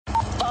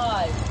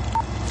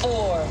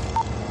4,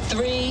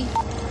 3,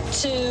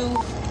 2,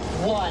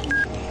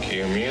 1.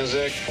 Cue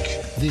music.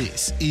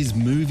 This is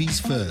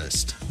Movies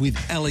First with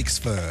Alex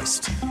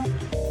First.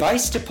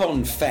 Based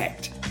upon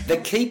fact, The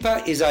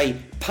Keeper is a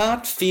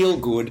part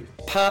feel-good,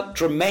 part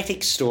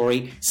dramatic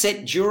story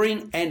set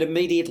during and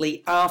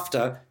immediately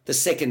after the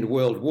Second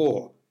World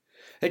War.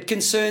 It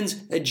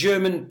concerns a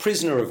German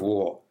prisoner of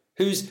war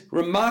whose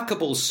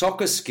remarkable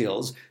soccer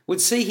skills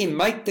would see him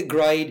make the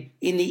grade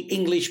in the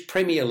English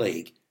Premier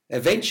League,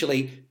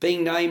 eventually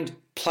being named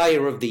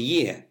Player of the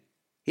Year.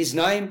 His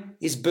name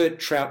is Bert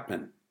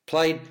Trautmann,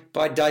 played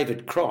by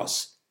David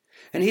Cross,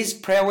 and his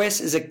prowess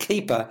as a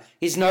keeper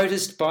is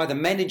noticed by the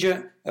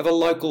manager of a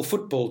local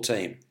football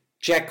team,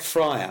 Jack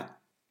Fryer,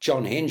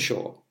 John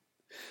Henshaw.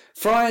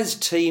 Fryer's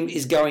team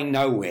is going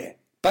nowhere.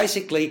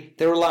 Basically,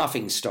 they're a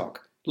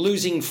laughingstock,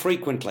 losing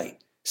frequently.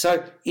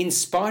 So, in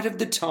spite of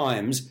the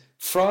times,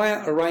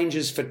 Fryer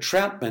arranges for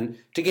Trautmann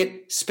to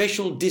get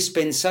special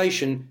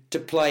dispensation to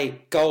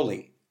play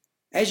goalie.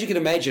 As you can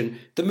imagine,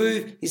 the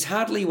move is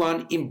hardly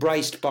one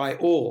embraced by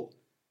all.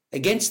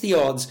 Against the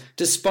odds,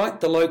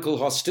 despite the local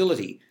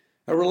hostility,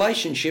 a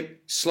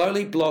relationship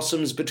slowly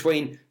blossoms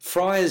between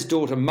Fryer's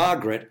daughter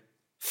Margaret,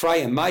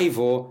 Freya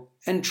Mavor,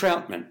 and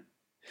Trautmann.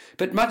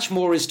 But much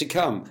more is to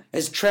come,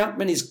 as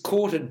Trautmann is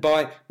courted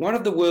by one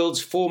of the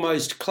world's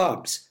foremost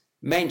clubs,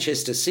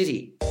 Manchester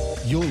City.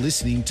 You're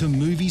listening to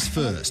Movies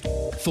First.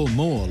 For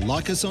more,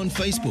 like us on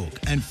Facebook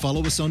and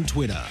follow us on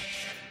Twitter.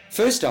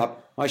 First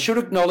up, I should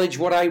acknowledge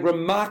what a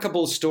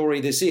remarkable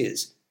story this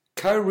is,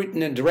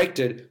 co-written and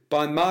directed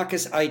by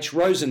Marcus H.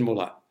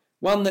 Rosenmuller,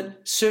 one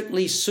that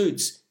certainly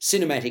suits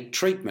cinematic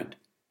treatment.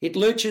 It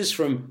lurches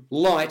from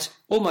light,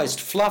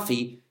 almost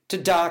fluffy, to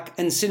dark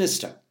and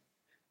sinister.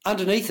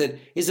 Underneath it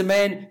is a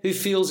man who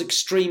feels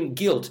extreme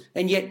guilt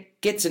and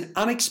yet gets an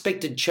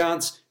unexpected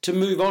chance to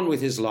move on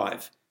with his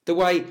life, the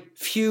way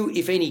few,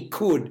 if any,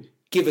 could,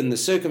 given the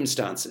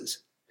circumstances.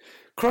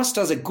 Cross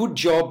does a good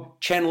job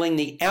channeling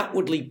the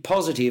outwardly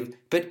positive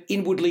but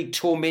inwardly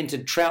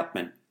tormented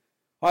Trautmann.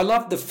 I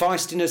love the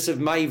feistiness of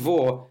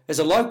Mavor as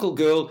a local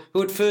girl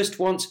who at first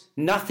wants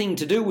nothing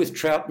to do with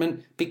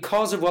Trautmann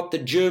because of what the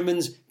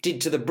Germans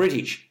did to the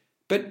British,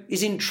 but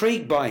is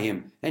intrigued by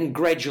him and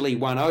gradually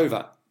won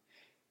over.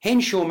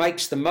 Henshaw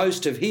makes the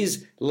most of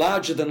his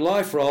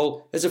larger-than-life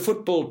role as a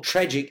football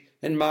tragic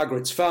and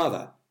Margaret's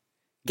father.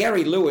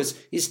 Gary Lewis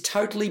is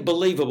totally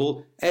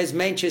believable as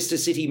Manchester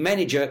City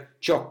manager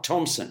Jock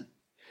Thompson.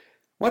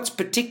 What's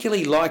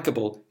particularly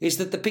likeable is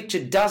that the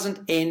picture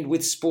doesn't end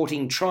with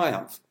sporting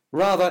triumph.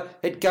 Rather,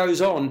 it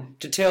goes on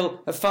to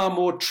tell a far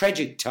more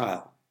tragic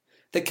tale.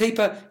 The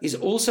Keeper is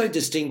also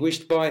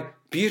distinguished by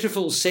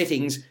beautiful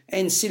settings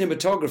and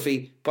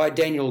cinematography by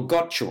Daniel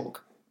Gottschalk.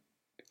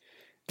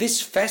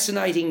 This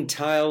fascinating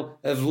tale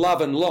of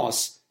love and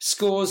loss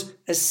scores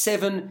a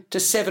 7 to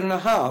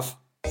 7.5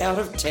 out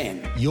of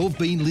 10. You've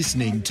been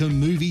listening to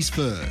Movies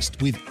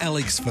First with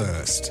Alex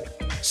First.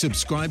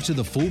 Subscribe to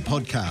the full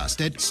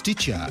podcast at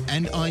Stitcher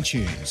and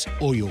iTunes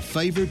or your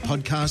favourite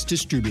podcast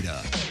distributor.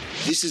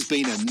 This has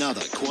been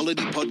another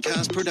quality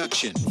podcast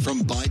production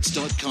from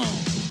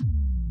Bytes.com.